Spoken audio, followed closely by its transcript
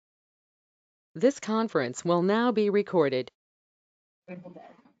This conference will now be recorded. Grateful Dead.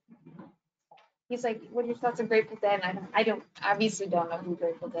 He's like, what are your thoughts on Grateful Dead? And I don't obviously don't know who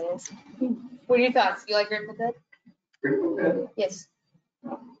Grateful Dead is. What are your thoughts? Do you like Grateful Dead? Grateful Dead? Yes.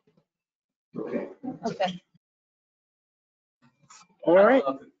 Okay. Okay. All right. I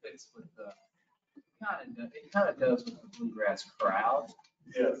don't know if it fits with the, it kind of does with the bluegrass crowd.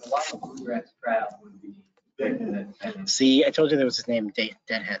 Yes. A lot of bluegrass crowd would be. See, I told you there was his name,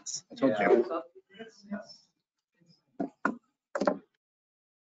 Deadheads. I told you.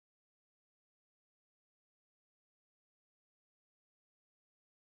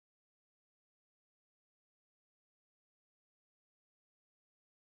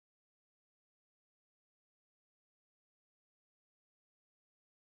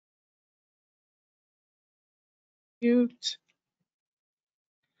 Cute.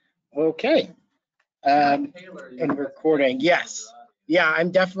 Okay. And recording, yes. Yeah,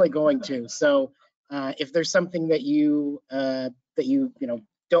 I'm definitely going to. So if there's something that you don't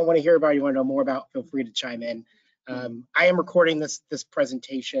want to hear about, you want to know more about, feel free to chime in. I am recording this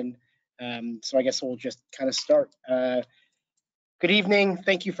presentation, so I guess we'll just kind of start. Good evening.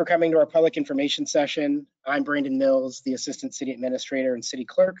 Thank you for coming to our public information session. I'm Brandon Mills, the Assistant City Administrator and City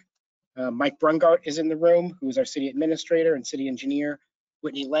Clerk. Mike Brungart is in the room, who is our City Administrator and City Engineer.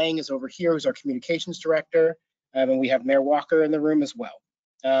 Whitney Lang is over here, who's our Communications Director. And we have Mayor Walker in the room as well.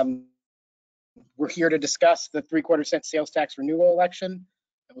 We're here to discuss the 3/4 cent sales tax renewal election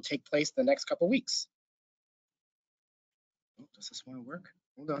that will take place the next couple weeks. Oh, does this want to work?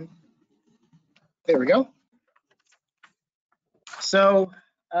 Hold on. There we go. So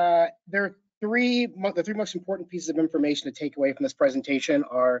there are the three most important pieces of information to take away from this presentation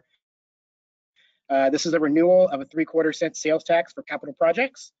are this is a renewal of a 3/4 cent sales tax for capital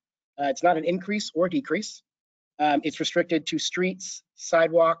projects. It's not an increase or decrease. It's restricted to streets,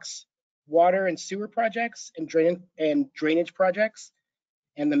 sidewalks, water and sewer projects, and drainage projects.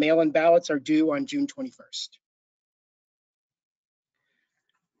 And the mail-in ballots are due on June 21st.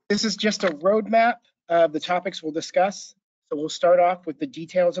 This is just a roadmap of the topics we'll discuss. So we'll start off with the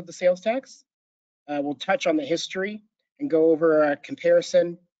details of the sales tax. We'll touch on the history and go over a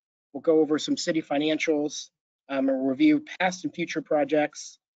comparison. We'll go over some city financials, and review past and future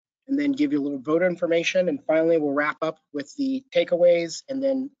projects, and then give you a little voter information. And finally, we'll wrap up with the takeaways, and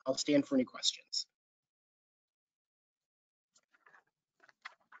then I'll stand for any questions.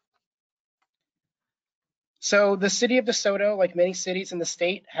 So the city of DeSoto, like many cities in the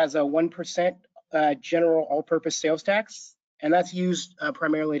state, has a 1% general all-purpose sales tax, and that's used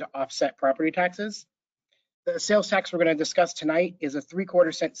primarily to offset property taxes. The sales tax we're going to discuss tonight is a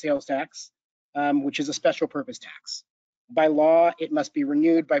 3/4 cent sales tax, which is a special purpose tax. By law, it must be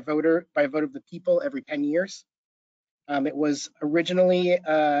renewed by vote of the people every 10 years. It was originally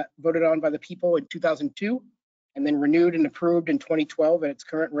voted on by the people in 2002, and then renewed and approved in 2012 at its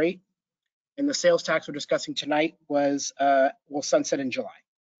current rate. And the sales tax we're discussing tonight will sunset in July.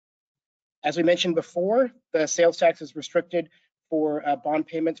 As we mentioned before, the sales tax is restricted for bond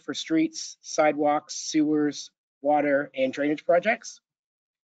payments for streets, sidewalks, sewers, water, and drainage projects.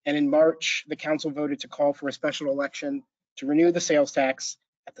 And in March, the council voted to call for a special election to renew the sales tax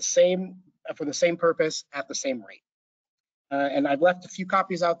for the same purpose at the same rate. And I've left a few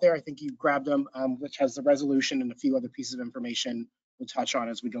copies out there. I think you grabbed them, which has the resolution and a few other pieces of information we'll touch on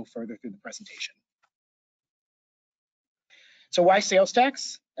as we go further through the presentation. So why sales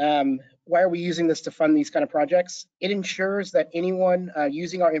tax? Why are we using this to fund these kind of projects? It ensures that anyone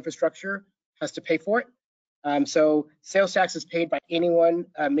using our infrastructure has to pay for it. So sales tax is paid by anyone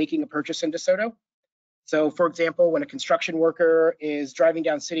making a purchase in DeSoto. So for example, when a construction worker is driving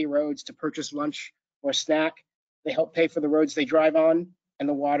down city roads to purchase lunch or snack, they help pay for the roads they drive on and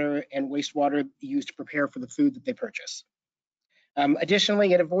the water and wastewater used to prepare for the food that they purchase.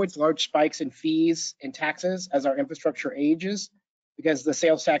 Additionally, it avoids large spikes in fees and taxes as our infrastructure ages, because the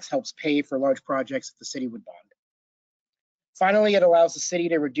sales tax helps pay for large projects that the city would bond. Finally, it allows the city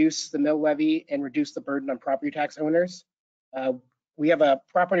to reduce the mill levy and reduce the burden on property tax owners. We have a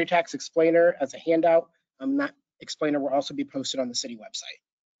property tax explainer as a handout. That explainer will also be posted on the city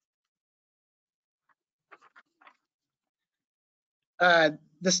website.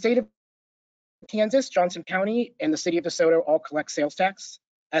 The state of Kansas, Johnson County, and the city of DeSoto all collect sales tax.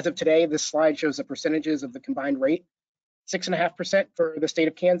 As of today, this slide shows the percentages of the combined rate. 6.5% for the state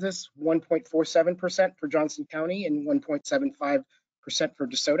of Kansas, 1.47% for Johnson County, and 1.75% for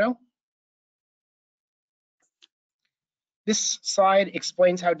DeSoto. This slide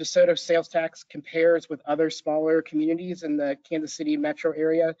explains how DeSoto sales tax compares with other smaller communities in the Kansas City metro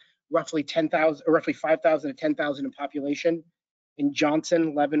area, roughly 5,000 to 10,000 in population. in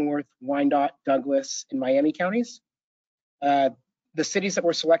Johnson, Leavenworth, Wyandotte, Douglas, and Miami counties. The cities that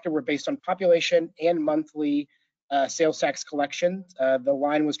were selected were based on population and monthly sales tax collection. The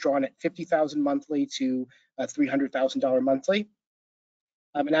line was drawn at $50,000 monthly to $300,000 monthly.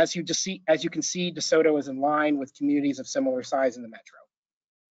 And as you can see, DeSoto is in line with communities of similar size in the metro.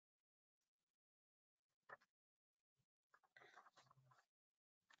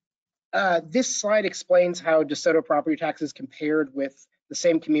 This slide explains how DeSoto property taxes compared with the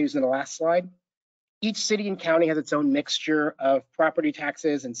same communities in the last slide. Each city and county has its own mixture of property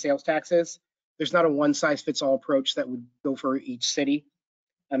taxes and sales taxes. There's not a one-size-fits-all approach that would go for each city.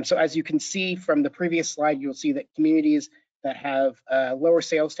 So as you can see from the previous slide, you'll see that communities that have lower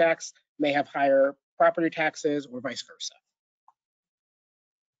sales tax may have higher property taxes or vice versa.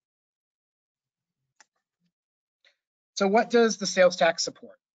 So what does the sales tax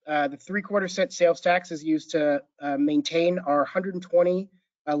support? The 3/4 cent sales tax is used to maintain our 120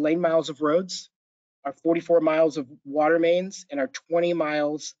 lane miles of roads, our 44 miles of water mains, and our 20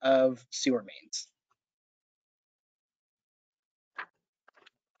 miles of sewer mains.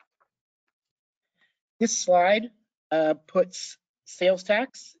 This slide puts sales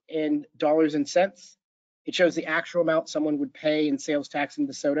tax in dollars and cents. It shows the actual amount someone would pay in sales tax in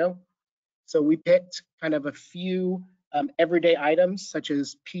DeSoto. So we picked kind of a few everyday items such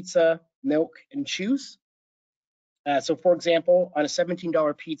as pizza, milk, and shoes. So for example, on a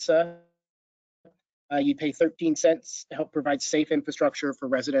 $17 pizza, you pay 13 cents to help provide safe infrastructure for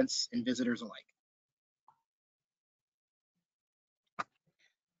residents and visitors alike.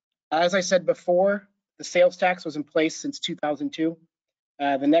 As I said before, the sales tax was in place since 2002.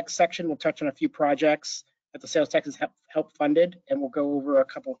 The next section will touch on a few projects that the sales taxes help funded, and we'll go over a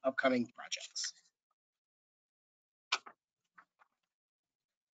couple upcoming projects.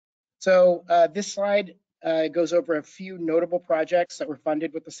 So this slide goes over a few notable projects that were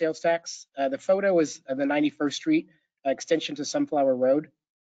funded with the sales tax. The photo is the 91st Street extension to Sunflower Road.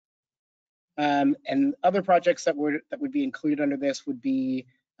 And other projects that would be included under this would be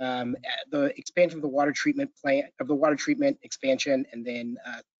the expansion of the water treatment plant, expansion, and then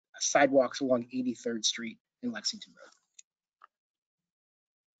sidewalks along 83rd Street in Lexington Road.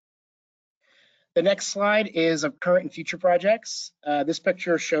 The next slide is of current and future projects. This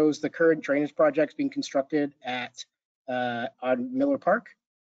picture shows the current drainage projects being constructed on Miller Park.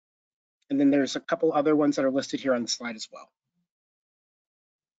 And then there's a couple other ones that are listed here on the slide as well.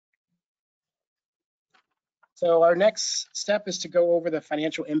 So our next step is to go over the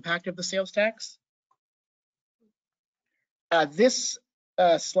financial impact of the sales tax. This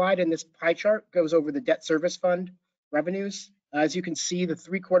slide in this pie chart goes over the debt service fund revenues. As you can see, the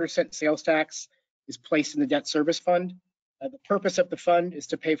 3/4 cent sales tax is placed in the debt service fund. The purpose of the fund is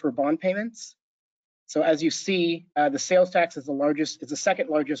to pay for bond payments. So as you see, the sales tax is the second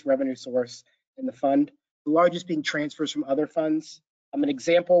largest revenue source in the fund, the largest being transfers from other funds. An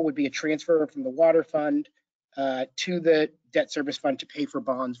example would be a transfer from the water fund to the debt service fund to pay for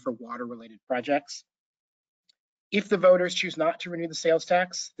bonds for water-related projects. If the voters choose not to renew the sales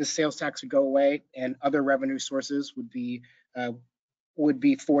tax, the sales tax would go away and other revenue sources would be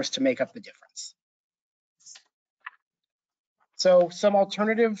forced to make up the difference. So some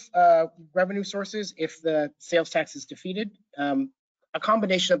alternative revenue sources if the sales tax is defeated. A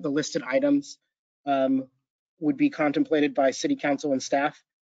combination of the listed items would be contemplated by City Council and staff.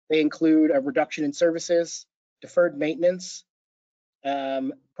 They include a reduction in services, deferred maintenance,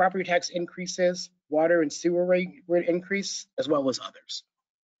 property tax increases, water and sewer rate increase, as well as others.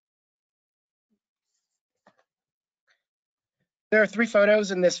 There are 3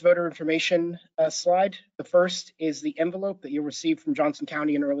 photos in this voter information slide. The first is the envelope that you'll receive from Johnson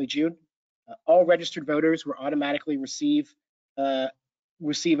County in early June. All registered voters will automatically receive a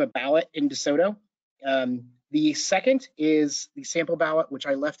ballot in DeSoto. The second is the sample ballot, which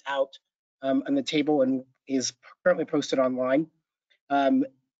I left out on the table and is currently posted online.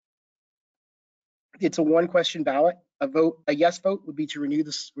 It's a 1-question ballot. A yes vote would be to renew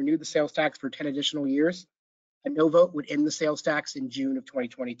the sales tax for 10 additional years. A no vote would end the sales tax in June of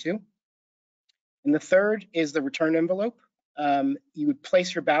 2022. And the third is the return envelope. You would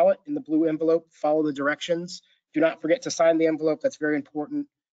place your ballot in the blue envelope, follow the directions. Do not forget to sign the envelope, that's very important.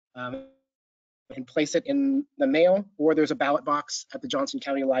 And place it in the mail, or there's a ballot box at the Johnson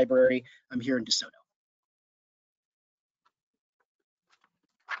County Library here in DeSoto.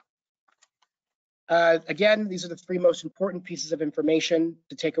 Again, these are the 3 most important pieces of information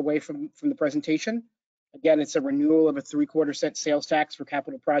to take away from the presentation. Again, it's a renewal of a 3/4 cent sales tax for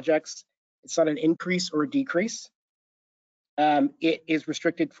capital projects. It's not an increase or a decrease. It is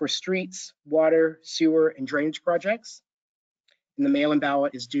restricted for streets, water, sewer, and drainage projects. and the mail-in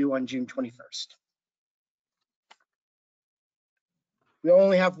ballot is due on June 21st. We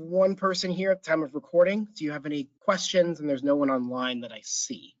only have one person here at the time of recording. Do you have any questions? And there's no one online that I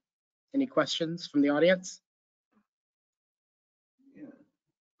see. Any questions from the audience? Yeah.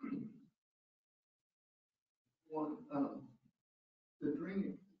 One, the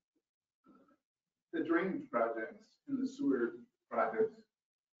drainage projects and the sewer projects.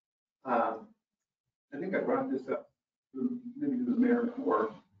 I think I brought this up maybe to the mayor or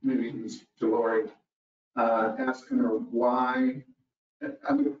maybe it was to Lori, asking her why.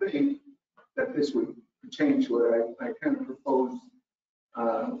 I would think that this would change what I kind of proposed.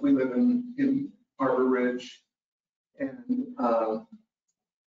 We live in Arbor Ridge, and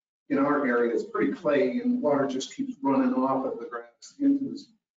in our area it's pretty clayey, and water just keeps running off of the grass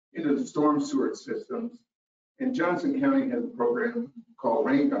into the storm sewer systems. And Johnson County has a program called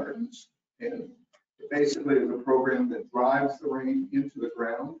Rain Gardens, and basically it's a program that drives the rain into the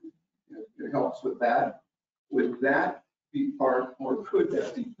ground. It helps with that. Would that be part, or could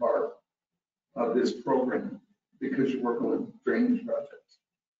that be part of this program? Because you're working with drainage projects.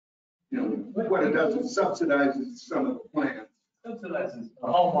 You know, what it does is subsidizes some of the plans. Subsidizes the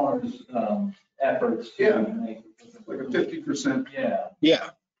homeowners' efforts to Yeah. make. Like a 50%. Yeah. Yeah.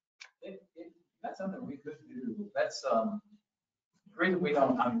 That's something we could do. That's, the reason we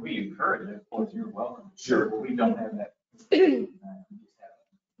don't, I mean, we encourage it, of course, you're welcome. Sure. But we don't have that. We just haven't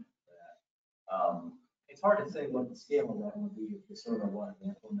that. It's hard to say what the scale of that would be if you sort of wanted to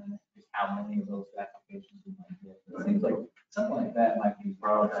implement it, just how many of those applications we might get. It seems like something like that might be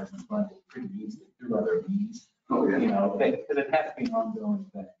prioritized and funded pretty easily through other means. Oh, You yeah. know, because it has to be an ongoing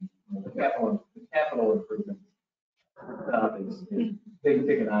thing. You know, the capital improvement stuff is big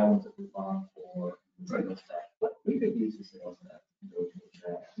ticket items that we bond for. Sales tax. But we could use the sales tax to go to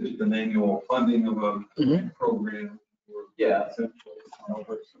that. Just an annual funding of a Mhm. program. Yeah, essentially.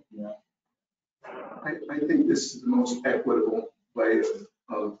 Yeah. I think this is the most equitable way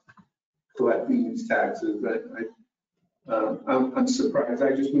of collecting these taxes. I'm surprised.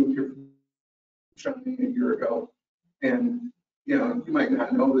 I just moved here from Shawnee a year ago. And, you know, you might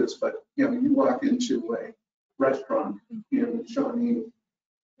not know this, but, you know, you walk into a restaurant in Shawnee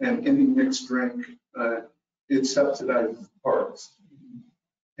and any mixed drink, it subsidizes parks.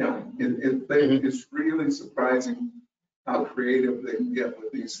 You know, it's really surprising how creative they can get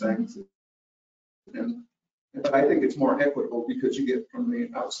with these things. And but I think it's more equitable because you get from the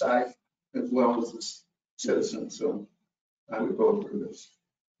outside as well as the citizen. So I would vote for this.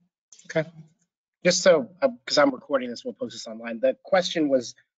 Okay. Just so, because I'm recording this, we'll post this online. The question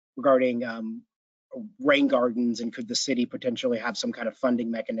was regarding rain gardens and could the city potentially have some kind of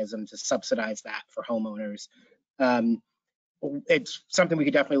funding mechanism to subsidize that for homeowners? It's something we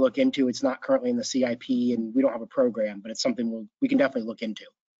could definitely look into. It's not currently in the CIP and we don't have a program, but it's something we can definitely look into.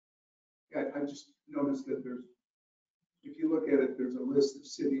 I just noticed that if you look at it, there's a list of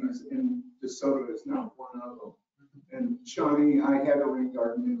cities, and DeSoto is not one of them. And Shawnee, I had a rain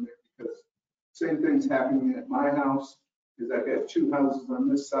garden in there because same thing's happening at my house, is I've got two houses on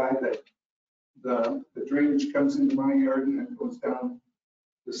this side that the drainage comes into my yard and then goes down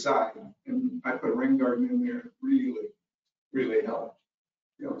the side. And I put a rain garden in there, it really helped.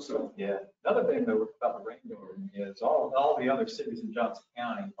 You know, so. Yeah, another thing though about the rain garden is all the other cities in Johnson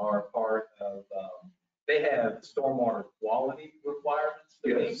County are part of, they have stormwater quality requirements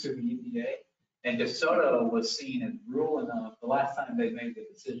that they Yes. to the EPA. And DeSoto was seen as rural enough, the last time they made the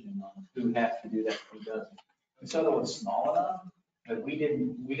decision on who has to do that, who doesn't. DeSoto was small enough that we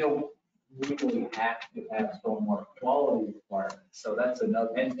don't really have to have stormwater quality requirements. So that's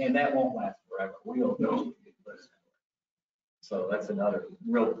another, and that won't last forever. We'll know. So that's another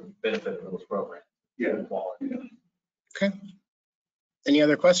real benefit of those programs. Yeah. Quality. Yeah. Okay. Any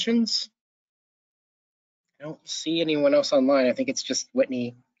other questions? I don't see anyone else online. I think it's just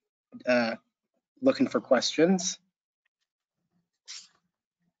Whitney looking for questions.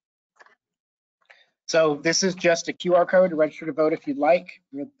 So this is just a QR code to register to vote if you'd like.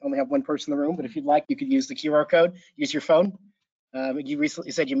 We only have one person in the room, but if you'd like, you could use the QR code, use your phone. You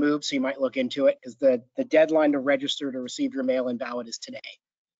recently said you moved, so you might look into it because the deadline to register to receive your mail-in ballot is today.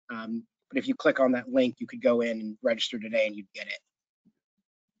 But if you click on that link, you could go in and register today and you'd get it.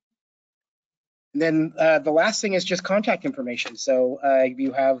 And then the last thing is just contact information. So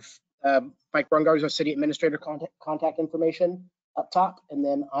you have Mike Brungar's our city administrator contact information up top, and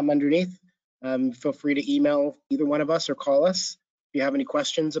then I'm underneath. Feel free to email either one of us or call us if you have any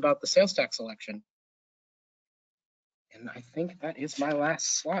questions about the sales tax election. And I think that is my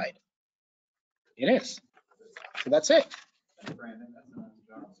last slide. It is. So that's it. Thanks, Brandon. That's a nice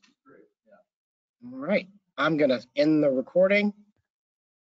job. Great. Yeah. All right. I'm going to end the recording.